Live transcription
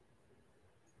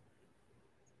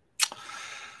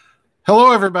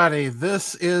Hello, everybody.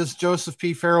 This is Joseph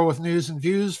P. Farrell with News and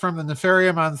Views from the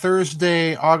Nefarium on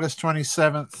Thursday, August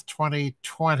 27th,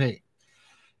 2020.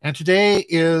 And today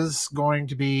is going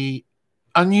to be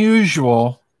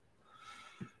unusual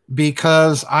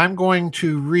because I'm going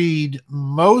to read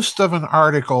most of an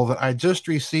article that I just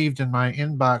received in my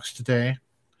inbox today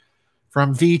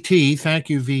from VT. Thank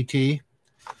you, VT.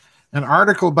 An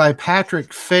article by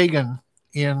Patrick Fagan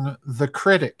in The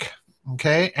Critic.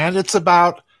 Okay. And it's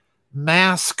about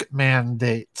mask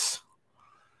mandates.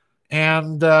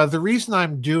 And the reason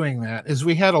I'm doing that is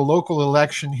we had a local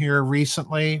election here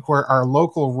recently where our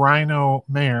local rhino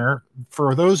mayor,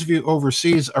 for those of you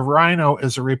overseas, a rhino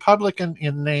is a Republican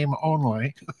in name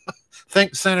only.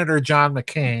 Think Senator John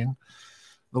McCain,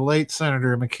 the late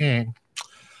Senator McCain.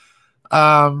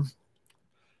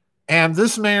 And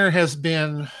this mayor has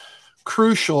been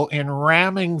crucial in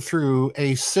ramming through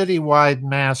a citywide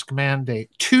mask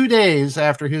mandate 2 days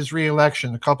after his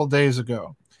reelection a couple days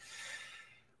ago.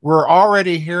 We're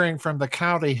already hearing from the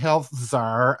county health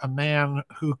czar, a man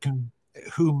who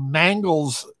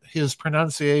mangles his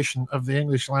pronunciation of the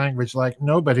English language like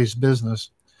nobody's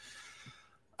business,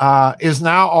 is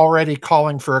now already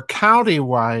calling for a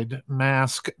countywide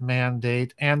mask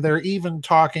mandate, and they're even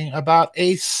talking about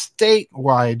a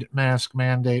statewide mask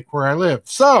mandate where I live.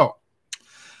 So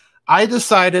I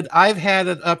decided I've had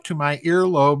it up to my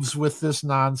earlobes with this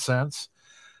nonsense.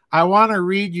 I want to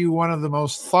read you one of the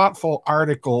most thoughtful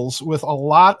articles with a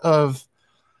lot of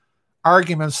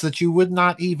arguments that you would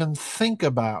not even think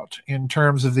about in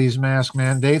terms of these mask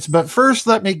mandates. But first,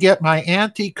 let me get my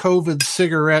anti-COVID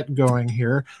cigarette going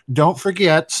here. Don't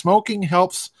forget, smoking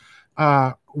helps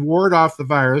ward off the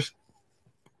virus.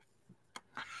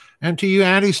 And to you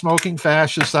anti-smoking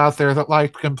fascists out there that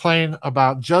like to complain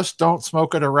about just don't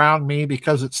smoke it around me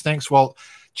because it stinks, well,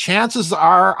 chances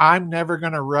are I'm never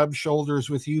going to rub shoulders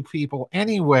with you people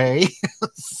anyway,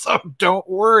 so don't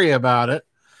worry about it.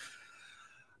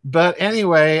 But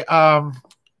anyway, while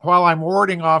I'm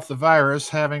warding off the virus,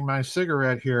 having my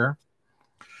cigarette here,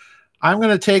 I'm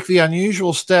going to take the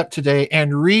unusual step today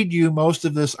and read you most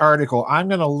of this article. I'm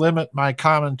going to limit my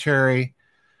commentary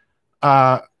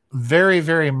very,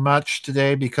 very much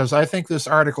today because I think this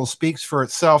article speaks for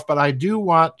itself, but I do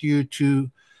want you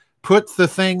to put the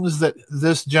things that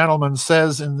this gentleman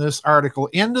says in this article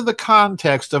into the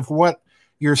context of what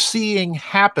you're seeing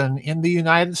happen in the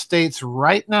United States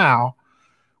right now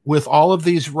with all of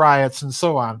these riots and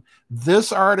so on.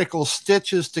 This article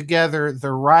stitches together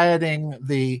the rioting,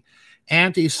 the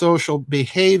antisocial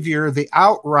behavior, the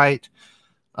outright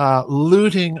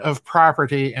looting of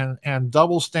property and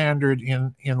double standard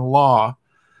in law.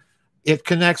 It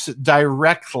connects it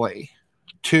directly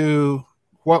to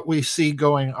what we see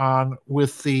going on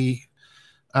with the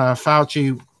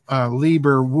Fauci,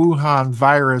 Lieber, Wuhan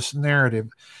virus narrative.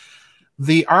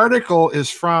 The article is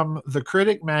from The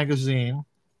Critic magazine.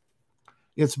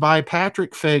 It's by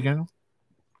Patrick Fagan.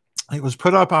 It was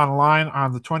put up online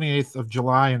on the 28th of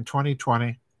July in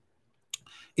 2020.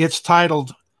 It's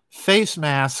titled, "Face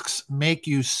Masks Make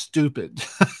You Stupid."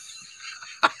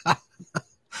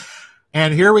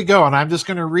 And here we go. And I'm just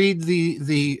going to read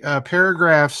the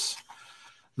paragraphs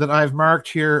that I've marked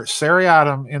here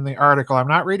seriatim in the article. I'm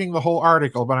not reading the whole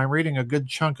article, but I'm reading a good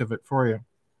chunk of it for you.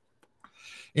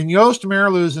 In Joost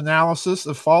Meerloo's analysis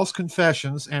of false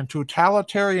confessions and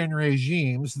totalitarian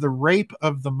regimes, the rape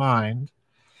of the mind,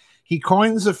 he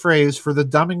coins a phrase for the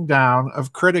dumbing down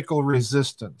of critical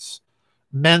resistance,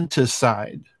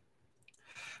 menticide.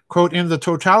 Quote, "In the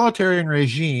totalitarian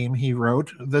regime," he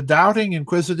wrote, "the doubting,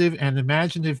 inquisitive, and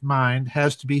imaginative mind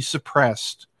has to be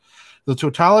suppressed. The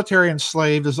totalitarian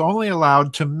slave is only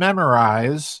allowed to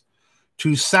memorize,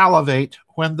 to salivate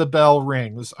when the bell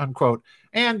rings," unquote.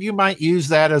 And you might use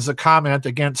that as a comment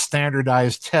against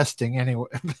standardized testing anyway.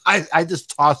 I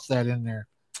just tossed that in there.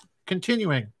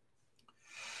 Continuing.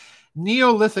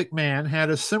 Neolithic man had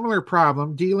a similar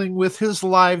problem dealing with his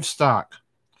livestock.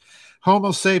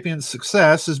 Homo sapiens'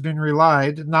 success has been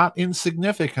relied not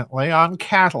insignificantly on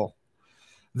cattle,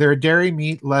 their dairy,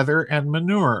 meat, leather, and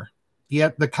manure.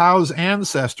 Yet the cow's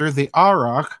ancestor, the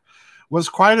auroch, was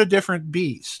quite a different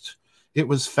beast. It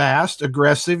was fast,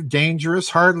 aggressive, dangerous,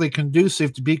 hardly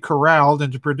conducive to be corralled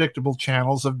into predictable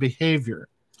channels of behavior.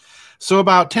 So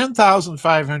about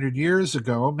 10,500 years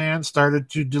ago, man started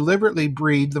to deliberately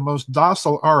breed the most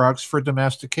docile aurochs for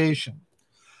domestication.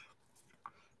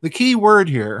 The key word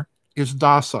here is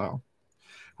docile,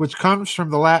 which comes from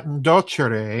the Latin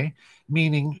docere,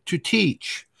 meaning to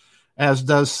teach, as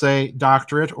does say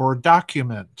doctorate or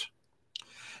document.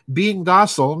 Being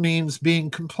docile means being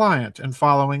compliant and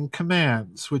following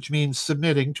commands, which means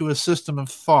submitting to a system of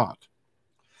thought.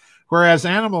 Whereas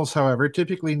animals, however,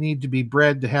 typically need to be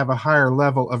bred to have a higher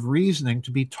level of reasoning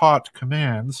to be taught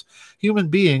commands, human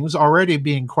beings, already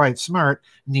being quite smart,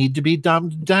 need to be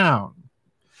dumbed down.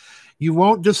 You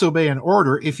won't disobey an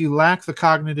order if you lack the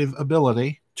cognitive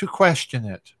ability to question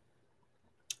it.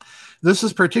 This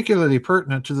is particularly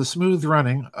pertinent to the smooth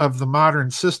running of the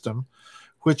modern system,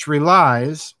 which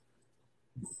relies,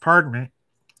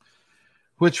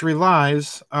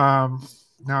 now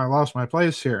I lost my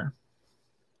place here.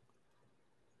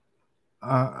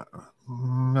 Well,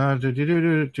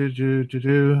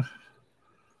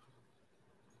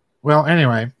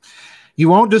 anyway, you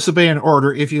won't disobey an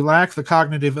order if you lack the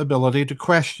cognitive ability to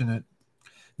question it.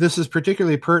 This is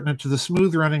particularly pertinent to the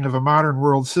smooth running of a modern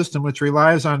world system which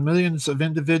relies on millions of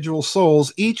individual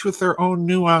souls, each with their own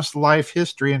nuanced life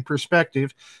history and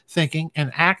perspective, thinking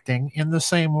and acting in the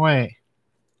same way.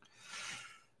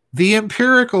 The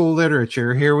empirical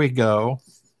literature, here we go,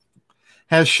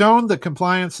 has shown that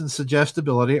compliance and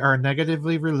suggestibility are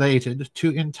negatively related to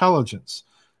intelligence.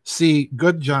 See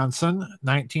Goodjohnson,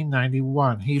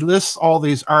 1991. He lists all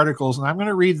these articles, and I'm going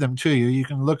to read them to you. You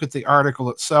can look at the article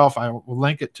itself. I will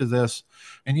link it to this,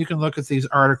 and you can look at these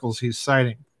articles he's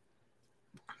citing.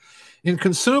 In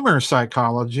consumer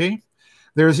psychology,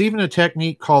 there's even a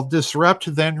technique called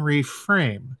disrupt, then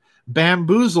reframe.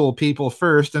 Bamboozle people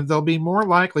first, and they'll be more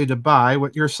likely to buy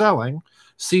what you're selling.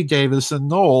 See Davis and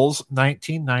Knowles,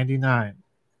 1999.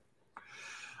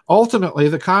 Ultimately,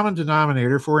 the common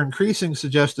denominator for increasing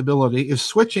suggestibility is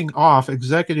switching off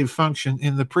executive function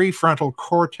in the prefrontal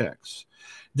cortex,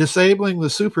 disabling the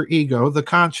superego, the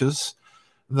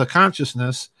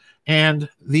consciousness, and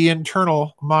the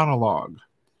internal monologue.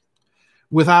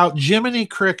 Without Jiminy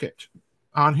Cricket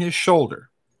on his shoulder,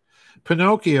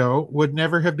 Pinocchio would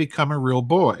never have become a real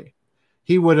boy.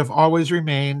 He would have always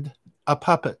remained a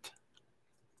puppet.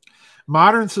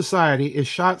 Modern society is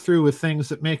shot through with things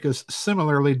that make us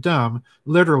similarly dumb,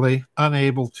 literally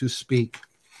unable to speak.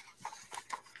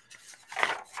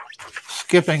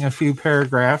 Skipping a few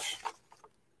paragraphs.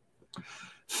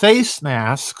 Face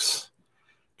masks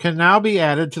can now be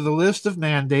added to the list of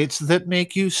mandates that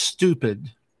make you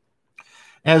stupid.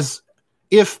 As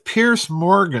if Piers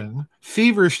Morgan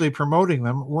feverishly promoting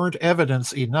them weren't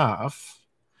evidence enough,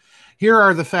 here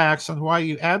are the facts on why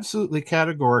you absolutely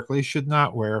categorically should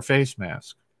not wear a face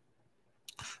mask.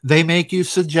 They make you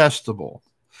suggestible.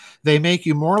 They make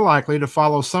you more likely to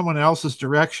follow someone else's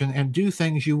direction and do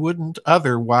things you wouldn't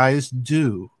otherwise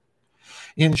do.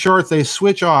 In short, they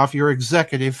switch off your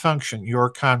executive function, your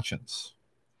conscience.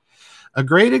 A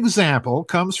great example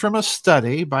comes from a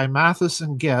study by Mathis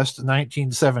and Guest in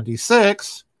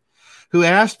 1976, who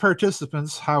asked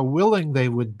participants how willing they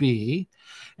would be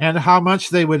and how much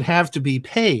they would have to be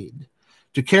paid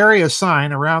to carry a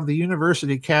sign around the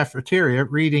university cafeteria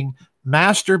reading,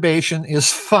 "Masturbation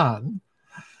is fun."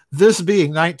 This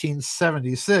being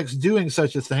 1976, doing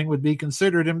such a thing would be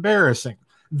considered embarrassing.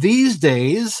 These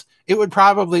days, it would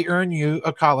probably earn you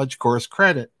a college course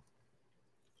credit.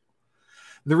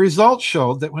 The results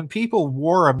showed that when people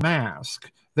wore a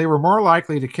mask, they were more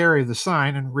likely to carry the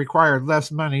sign and required less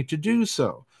money to do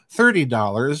so,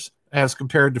 $30 as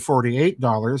compared to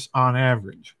 $48 on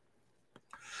average.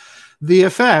 The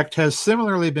effect has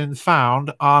similarly been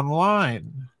found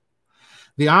online.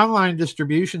 The online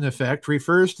distribution effect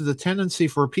refers to the tendency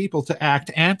for people to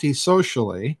act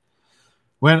antisocially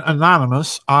when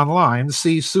anonymous online.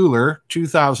 See Suler,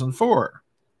 2004.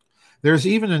 There's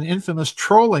even an infamous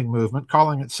trolling movement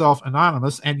calling itself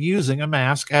anonymous and using a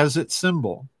mask as its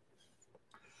symbol.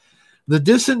 The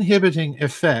disinhibiting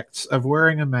effects of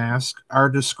wearing a mask are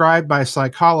described by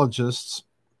psychologists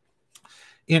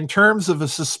in terms of a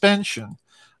suspension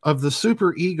of the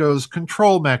superego's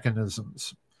control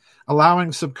mechanisms,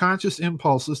 allowing subconscious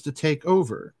impulses to take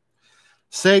over.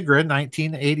 Segre,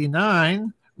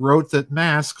 1989, wrote that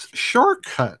masks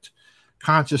shortcut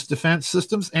conscious defense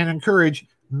systems and encourage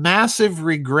massive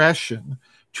regression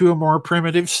to a more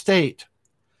primitive state.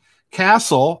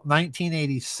 Castle,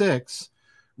 1986,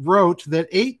 wrote that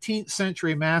 18th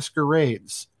century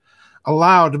masquerades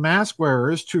allowed mask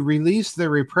wearers to release their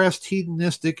repressed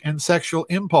hedonistic and sexual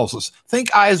impulses.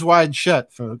 Think Eyes Wide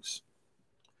Shut, folks.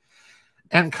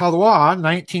 And Calois,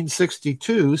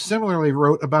 1962, similarly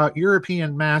wrote about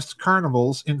European masked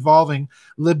carnivals involving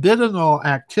libidinal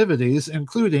activities,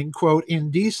 including, quote,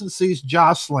 indecencies,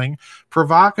 jostling,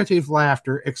 provocative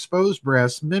laughter, exposed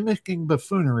breasts, mimicking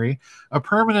buffoonery, a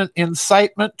permanent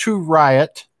incitement to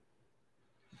riot,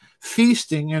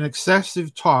 feasting and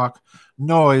excessive talk,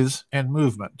 noise, and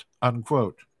movement,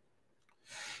 unquote.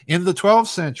 In the 12th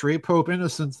century, Pope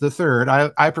Innocent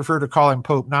III, I prefer to call him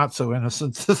Pope Not So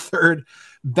Innocent III,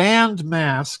 banned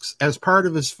masks as part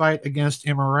of his fight against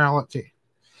immorality.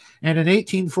 And in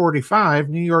 1845,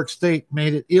 New York State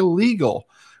made it illegal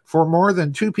for more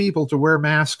than two people to wear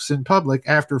masks in public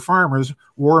after farmers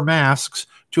wore masks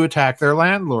to attack their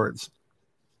landlords.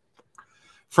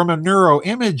 From a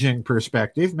neuroimaging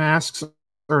perspective, masks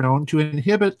are known to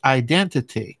inhibit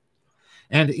identity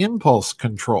and impulse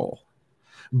control,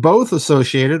 both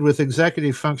associated with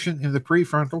executive function in the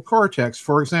prefrontal cortex.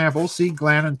 For example, see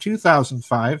Glannon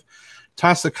 2005,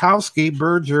 Tasakowski,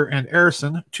 Berger, and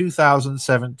Erson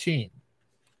 2017.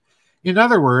 In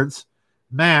other words,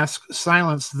 masks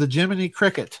silence the Jiminy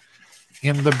Cricket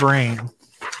in the brain.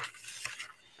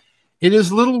 It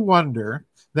is little wonder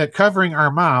that covering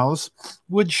our mouths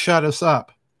would shut us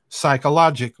up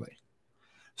psychologically.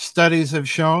 Studies have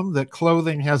shown that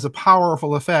clothing has a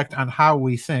powerful effect on how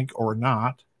we think or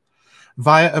not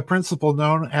via a principle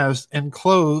known as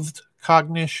enclothed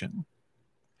cognition.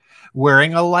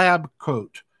 Wearing a lab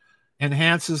coat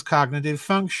enhances cognitive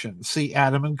function. See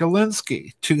Adam and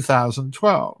Galinsky,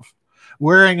 2012.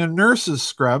 Wearing a nurse's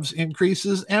scrubs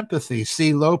increases empathy.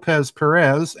 See Lopez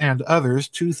Perez and others,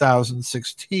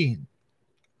 2016.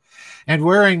 And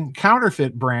wearing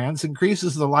counterfeit brands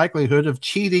increases the likelihood of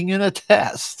cheating in a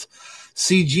test.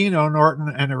 See Gino, Norton,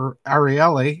 and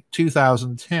Ariely,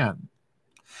 2010.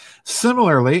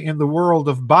 Similarly, in the world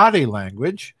of body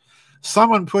language,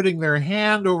 someone putting their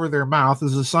hand over their mouth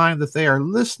is a sign that they are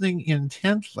listening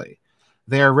intently.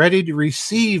 They are ready to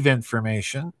receive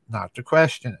information, not to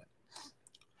question it.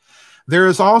 There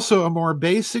is also a more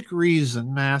basic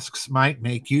reason masks might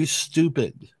make you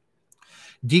stupid: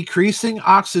 decreasing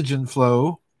oxygen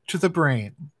flow to the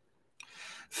brain.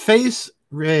 Face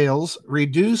veils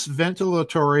reduce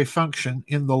ventilatory function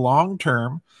in the long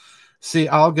term. See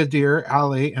Al-Ghadir,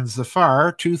 Ali, and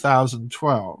Zafar,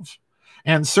 2012.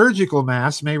 And surgical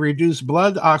masks may reduce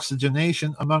blood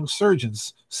oxygenation among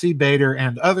surgeons. See Bader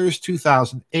and others,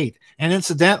 2008. And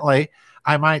incidentally,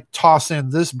 I might toss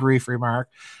in this brief remark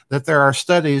that there are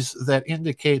studies that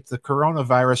indicate the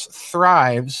coronavirus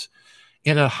thrives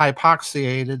in a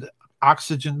hypoxiated,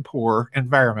 oxygen-poor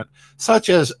environment, such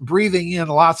as breathing in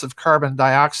lots of carbon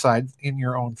dioxide in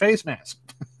your own face mask.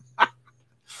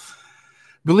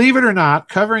 Believe it or not,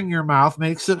 covering your mouth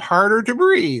makes it harder to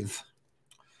breathe.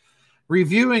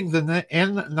 Reviewing the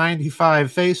N95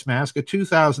 face mask, a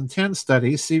 2010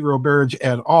 study, see Roberge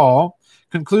et al.,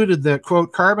 concluded that,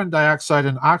 quote, carbon dioxide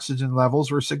and oxygen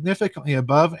levels were significantly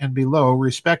above and below,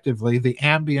 respectively, the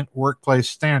ambient workplace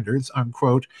standards,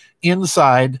 unquote,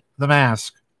 inside the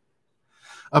mask.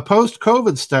 A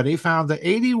post-COVID study found that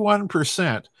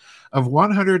 81% of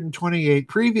 128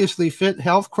 previously fit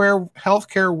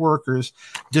healthcare workers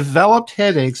developed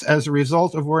headaches as a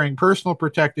result of wearing personal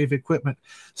protective equipment.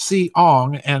 See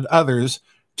Ong and others,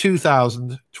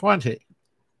 2020.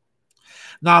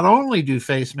 Not only do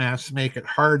face masks make it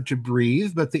hard to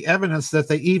breathe, but the evidence that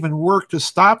they even work to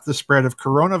stop the spread of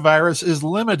coronavirus is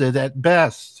limited at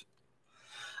best.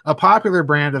 A popular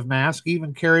brand of mask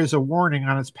even carries a warning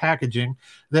on its packaging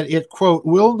that it, quote,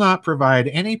 will not provide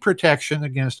any protection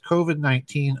against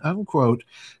COVID-19, unquote.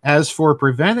 As for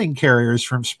preventing carriers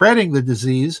from spreading the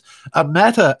disease, a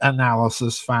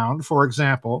meta-analysis found, for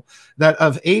example, that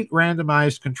of 8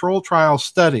 randomized control trial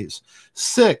studies,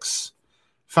 6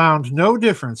 found no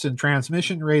difference in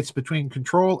transmission rates between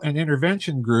control and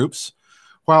intervention groups,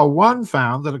 while 1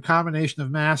 found that a combination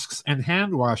of masks and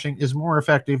hand washing is more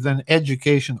effective than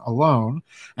education alone,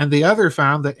 and the other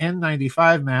found that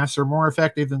N95 masks are more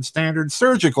effective than standard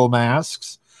surgical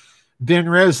masks. Bin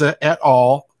Reza et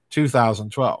al.,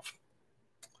 2012.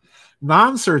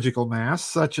 Non-surgical masks,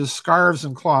 such as scarves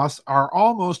and cloths, are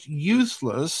almost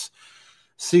useless.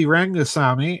 See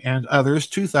Rangasamy and others,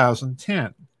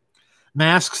 2010.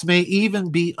 Masks may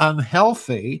even be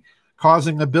unhealthy,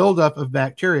 causing a buildup of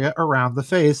bacteria around the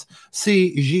face.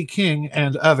 See Ji King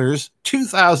and others,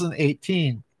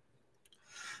 2018.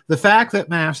 The fact that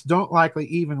masks don't likely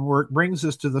even work brings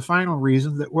us to the final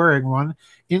reason that wearing one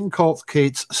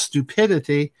inculcates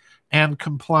stupidity and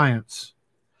compliance.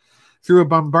 Through a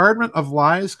bombardment of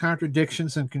lies,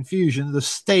 contradictions, and confusion, the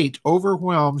state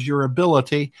overwhelms your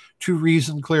ability to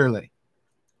reason clearly.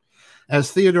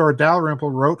 As Theodore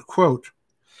Dalrymple wrote, quote,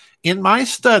 in my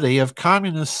study of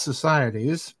communist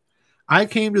societies, I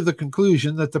came to the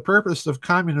conclusion that the purpose of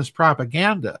communist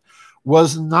propaganda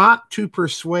was not to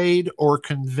persuade or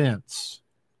convince,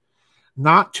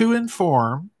 not to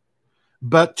inform,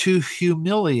 but to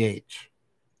humiliate.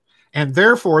 And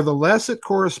therefore, the less it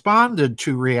corresponded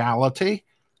to reality,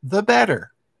 the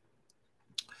better.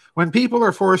 When people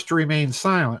are forced to remain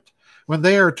silent, when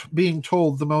they are being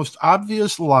told the most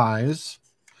obvious lies,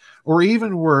 or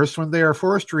even worse, when they are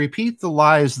forced to repeat the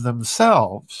lies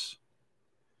themselves.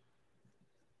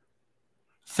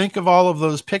 Think of all of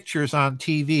those pictures on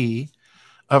TV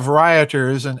of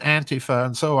rioters and Antifa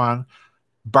and so on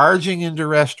barging into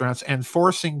restaurants and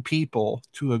forcing people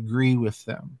to agree with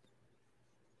them.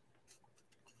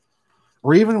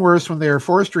 Or even worse, when they are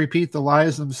forced to repeat the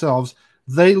lies themselves,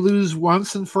 they lose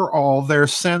once and for all their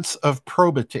sense of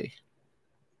probity.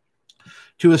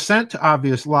 To assent to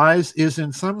obvious lies is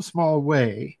in some small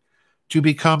way to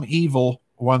become evil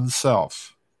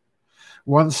oneself.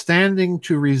 One standing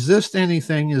to resist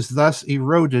anything is thus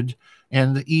eroded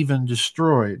and even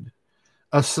destroyed.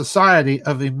 A society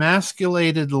of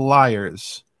emasculated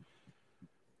liars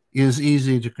is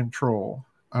easy to control,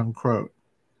 unquote.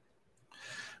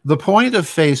 The point of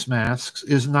face masks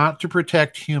is not to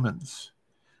protect humans,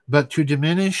 but to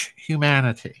diminish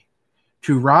humanity,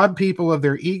 to rob people of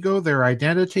their ego, their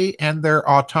identity, and their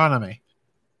autonomy.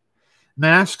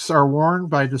 Masks are worn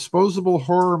by disposable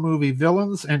horror movie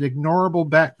villains and ignorable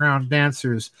background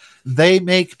dancers. They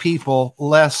make people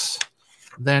less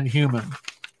than human.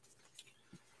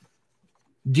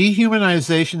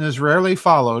 Dehumanization is rarely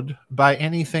followed by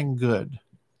anything good.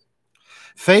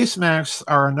 Face masks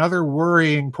are another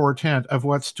worrying portent of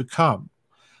what's to come,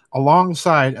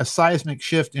 alongside a seismic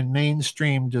shift in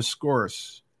mainstream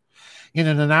discourse. In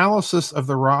an analysis of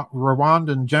the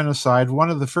Rwandan genocide, one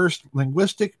of the first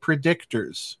linguistic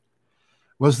predictors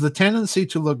was the tendency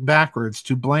to look backwards,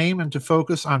 to blame and to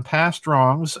focus on past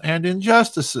wrongs and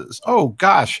injustices. Oh,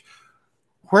 gosh,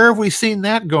 where have we seen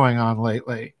that going on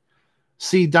lately?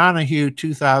 See Donahue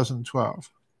 2012,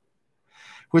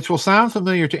 which will sound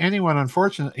familiar to anyone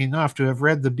unfortunate enough to have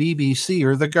read the BBC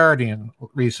or The Guardian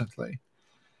recently.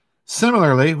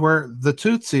 Similarly, where the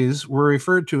Tutsis were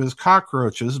referred to as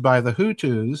cockroaches by the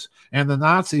Hutus and the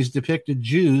Nazis depicted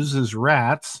Jews as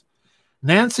rats,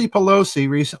 Nancy Pelosi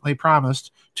recently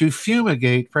promised to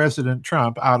fumigate President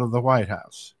Trump out of the White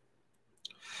House.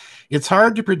 It's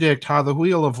hard to predict how the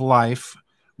wheel of life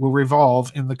will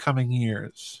revolve in the coming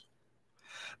years,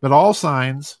 but all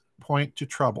signs point to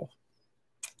trouble.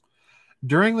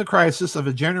 During the crisis of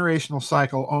a generational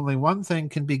cycle, only one thing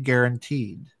can be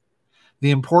guaranteed: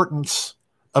 the importance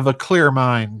of a clear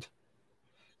mind.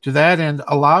 To that end,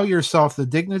 allow yourself the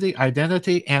dignity,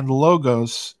 identity, and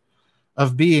logos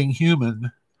of being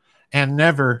human, and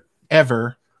never,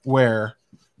 ever wear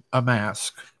a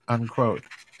mask, unquote.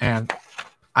 And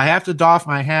I have to doff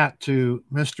my hat to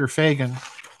Mr. Fagan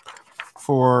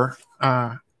for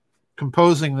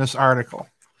composing this article,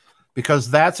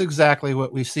 because that's exactly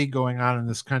what we see going on in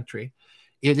this country.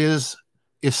 It is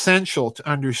essential to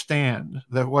understand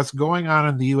that what's going on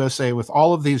in the USA with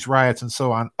all of these riots and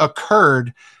so on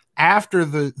occurred after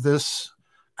this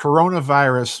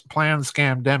coronavirus planned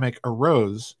scamdemic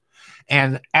arose,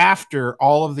 and after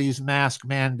all of these mask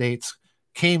mandates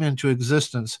came into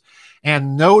existence.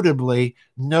 And notably,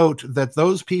 note that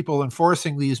those people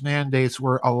enforcing these mandates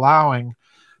were allowing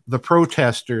the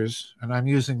protesters, and I'm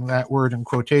using that word in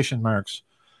quotation marks,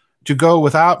 to go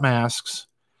without masks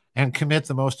and commit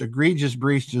the most egregious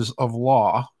breaches of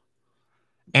law.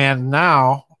 And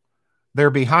now they're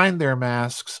behind their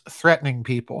masks threatening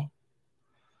people.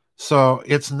 So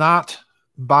it's not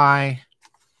by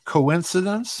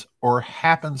coincidence or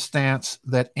happenstance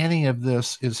that any of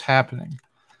this is happening.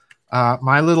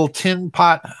 My little tin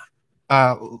pot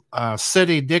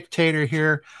city dictator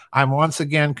here, I'm once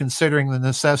again considering the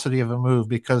necessity of a move,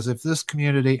 because if this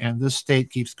community and this state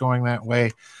keeps going that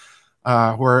way,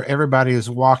 where everybody is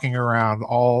walking around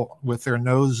all with their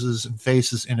noses and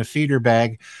faces in a feeder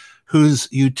bag, whose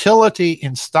utility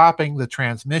in stopping the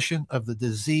transmission of the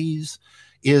disease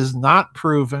is not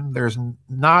proven. There's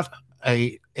not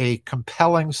a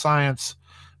compelling science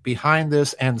behind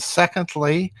this. And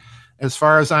secondly, as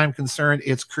far as I'm concerned,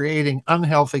 it's creating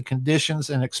unhealthy conditions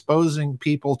and exposing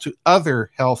people to other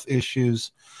health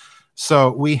issues.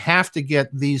 So we have to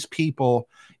get these people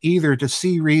either to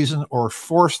see reason or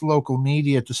force local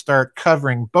media to start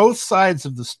covering both sides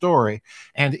of the story.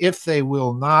 And if they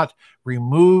will not,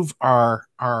 remove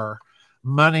our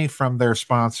money from their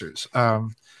sponsors.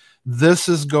 This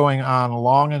is going on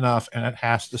long enough, and it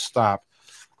has to stop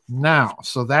now.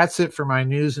 So that's it for my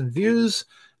news and views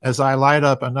as I light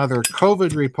up another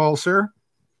COVID repulsor.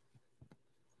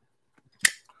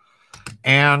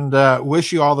 And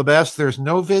wish you all the best. There's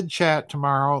no vid chat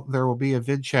tomorrow. There will be a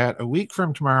vid chat a week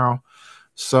from tomorrow.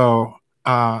 So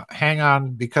hang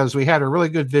on, because we had a really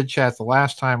good vid chat the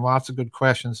last time. Lots of good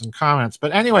questions and comments.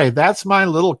 But anyway, that's my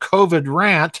little COVID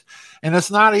rant. And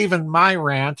it's not even my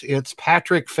rant. It's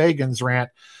Patrick Fagan's rant.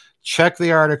 Check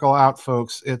the article out,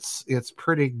 folks. It's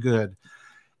pretty good.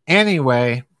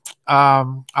 Anyway,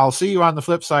 I'll see you on the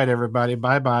flip side, everybody.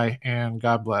 Bye-bye, and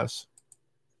God bless.